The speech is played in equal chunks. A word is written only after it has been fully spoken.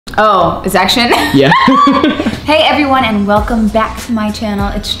Oh, it's action? Yeah. Hey everyone, and welcome back to my channel.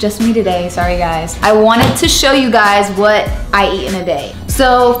 It's just me today, sorry guys. I wanted to show you guys what I eat in a day.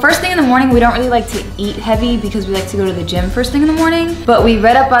 So first thing in the morning, we don't really like to eat heavy because we like to go to the gym first thing in the morning. But we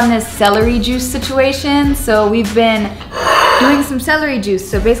read up on this celery juice situation. So we've been doing some celery juice.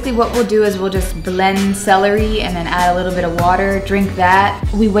 So basically what we'll do is we'll just blend celery and then add a little bit of water, drink that.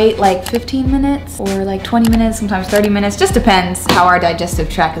 We wait like 15 minutes or like 20 minutes, sometimes 30 minutes, just depends how our digestive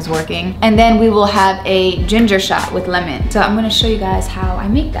tract is working. And then we will have a ginger shot with lemon. So I'm gonna show you guys how I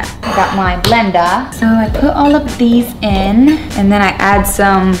make that. I got my blender. So I put all of these in and then I add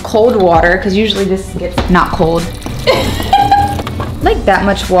some cold water because usually this gets not cold. Like that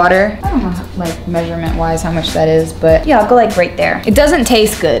much water. I don't know like measurement wise how much that is, but yeah, I'll go like right there. It doesn't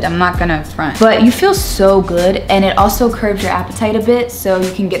taste good, I'm not gonna front, but you feel so good and it also curbs your appetite a bit so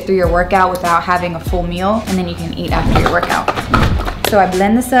you can get through your workout without having a full meal and then you can eat after your workout. So I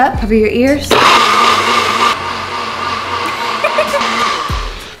blend this up, cover your ears.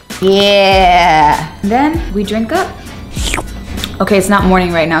 Yeah. And then we drink up. Okay, it's not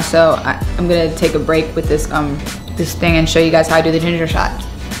morning right now, so I'm gonna take a break with this this thing and show you guys how I do the ginger shot.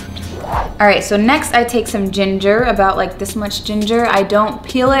 All right, so next I take some ginger, about like this much ginger. I don't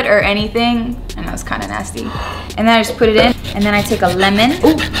peel it or anything. I know it's kind of nasty. And then I just put it in, and then I take a lemon.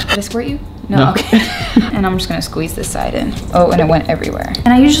 Ooh, did I squirt you? No, okay. And I'm just gonna squeeze this side in. Oh, and it went everywhere. And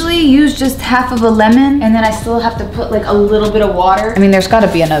I usually use just half of a lemon, and then I still have to put like a little bit of water. I mean, there's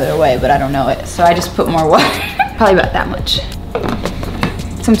gotta be another way, but I don't know it. So I just put more water, probably about that much.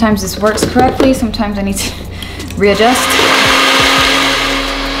 Sometimes this works correctly, sometimes I need to readjust.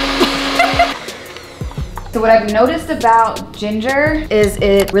 So what I've noticed about ginger is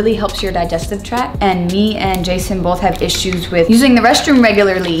it really helps your digestive tract, and me and Jason both have issues with using the restroom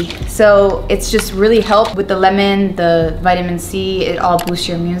regularly. So it's just really helped with the lemon, the vitamin C, it all boosts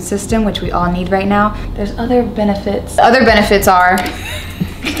your immune system, which we all need right now. There's other benefits. The other benefits are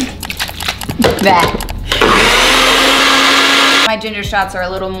that. My ginger shots are a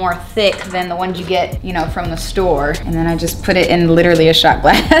little more thick than the ones you get, you know, from the store. And then I just put it in literally a shot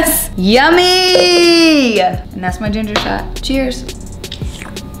glass. Yummy! And that's my ginger shot. Cheers.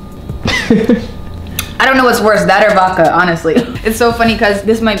 I don't know what's worse, that or vodka, honestly. It's so funny because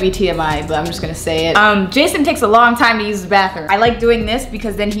this might be TMI, but I'm just gonna say it. Jason takes a long time to use the bathroom. I like doing this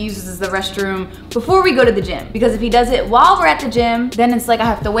because then he uses the restroom before we go to the gym. Because if he does it while we're at the gym, then it's like I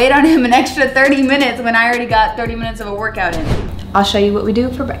have to wait on him an extra 30 minutes when I already got 30 minutes of a workout in. I'll show you what we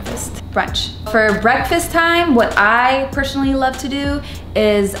do for breakfast. Brunch. For breakfast time, what I personally love to do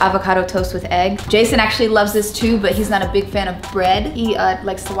is avocado toast with egg. Jason actually loves this too, but he's not a big fan of bread. He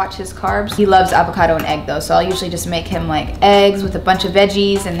likes to watch his carbs. He loves avocado and egg though, so I'll usually just make him like eggs with a bunch of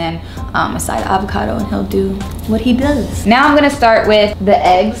veggies and then a side of avocado, and he'll do what he does. Now I'm gonna start with the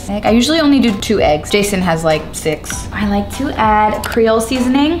eggs. I usually only do 2 eggs. Jason has like 6. I like to add Creole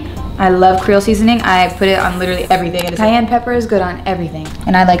seasoning. I love Creole seasoning. I put it on literally everything. Cayenne pepper is good on everything.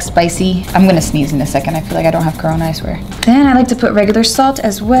 And I like spicy. I'm gonna sneeze in a second. I feel like I don't have Corona, I swear. Then I like to put regular salt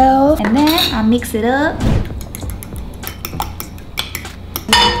as well. And then I mix it up.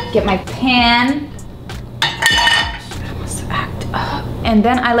 Get my pan. Let's act up. And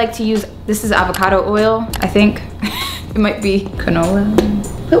then I like to use, this is avocado oil, I think. It might be canola.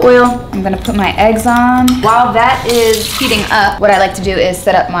 The oil. I'm gonna put my eggs on. While that is heating up, what I like to do is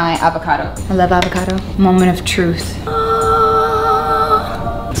set up my avocado. I love avocado. Moment of truth.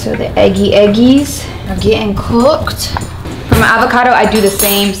 So the eggies are getting cooked. For my avocado, I do the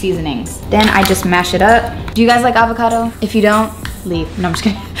same seasonings. Then I just mash it up. Do you guys like avocado? If you don't, leave. No, I'm just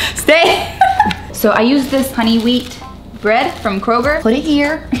kidding. Stay. So I use this honey wheat bread from Kroger. Put it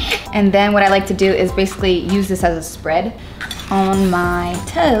here. And then what I like to do is basically use this as a spread on my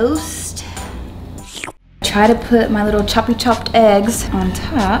toast. Try to put my little chopped eggs on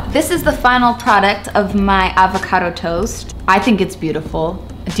top. This is the final product of my avocado toast. I think it's beautiful.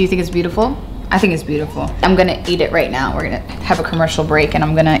 Do you think it's beautiful? I think it's beautiful. I'm gonna eat it right now. We're gonna have a commercial break and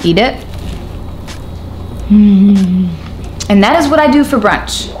I'm gonna eat it. And that is what I do for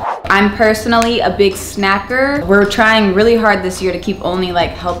brunch. I'm personally a big snacker. We're trying really hard this year to keep only like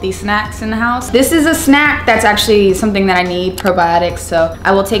healthy snacks in the house. This is a snack that's actually something that I need, probiotics, so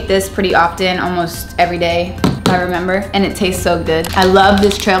I will take this pretty often, almost every day if I remember, and it tastes so good. I love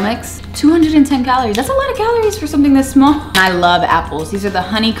this trail mix. 210 calories. That's a lot of calories for something this small. I love apples. These are the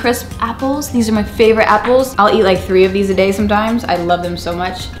Honey Crisp apples. These are my favorite apples. I'll eat like 3 of these a day sometimes. I love them so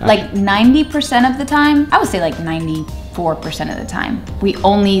much. Like 90% of the time, I would say like 94% of the time, we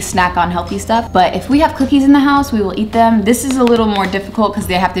only snack on healthy stuff. But if we have cookies in the house, we will eat them. This is a little more difficult because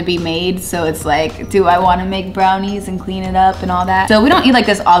they have to be made. So it's like, do I want to make brownies and clean it up and all that? So we don't eat like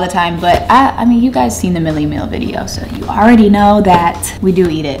this all the time, but I mean, you guys seen the Millie Meal video, so you already know that we do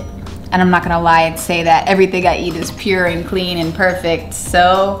eat it. And I'm not gonna lie and say that everything I eat is pure and clean and perfect.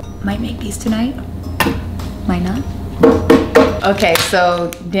 So might make these tonight, might not. Okay,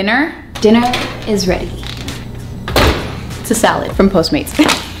 so dinner is ready. It's a salad from Postmates.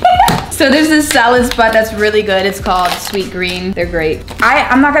 So there's this salad spot that's really good. It's called Sweet Green. They're great.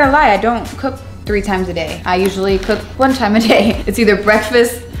 I'm not gonna lie, I don't cook 3 times a day. I usually cook 1 time a day. It's either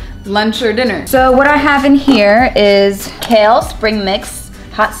breakfast, lunch, or dinner. So what I have in here is kale, spring mix,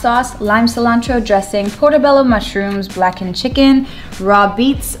 hot sauce, lime cilantro dressing, portobello mushrooms, blackened chicken, raw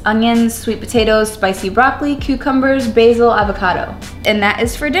beets, onions, sweet potatoes, spicy broccoli, cucumbers, basil, avocado. And that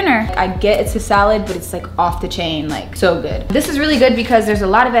is for dinner. I get it's a salad, but it's like off the chain, like so good. This is really good because there's a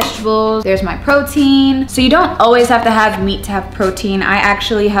lot of vegetables, there's my protein. So you don't always have to have meat to have protein. I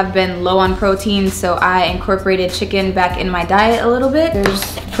actually have been low on protein, so I incorporated chicken back in my diet a little bit.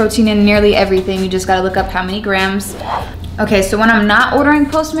 There's protein in nearly everything. You just gotta look up how many grams. Okay, so when I'm not ordering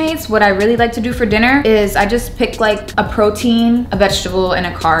Postmates, what I really like to do for dinner is I just pick like a protein, a vegetable, and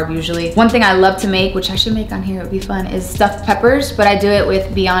a carb usually. One thing I love to make, which I should make on here, it would be fun, is stuffed peppers, but I do it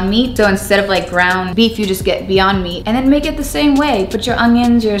with Beyond Meat. So instead of like ground beef, you just get Beyond Meat and then make it the same way. Put your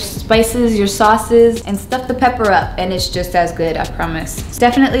onions, your spices, your sauces, and stuff the pepper up, and it's just as good, I promise.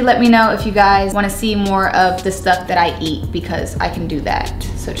 Definitely let me know if you guys wanna see more of the stuff that I eat, because I can do that.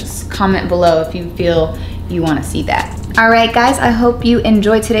 So just comment below if you feel you wanna see that. All right, guys, I hope you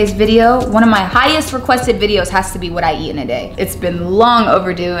enjoyed today's video. One of my highest requested videos has to be what I eat in a day. It's been long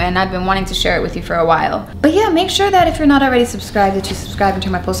overdue, and I've been wanting to share it with you for a while. But yeah, make sure that if you're not already subscribed, that you subscribe and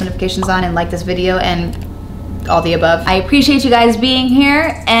turn my post notifications on and like this video and all the above. I appreciate you guys being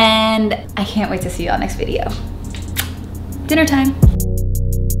here, and I can't wait to see you all next video. Dinner time.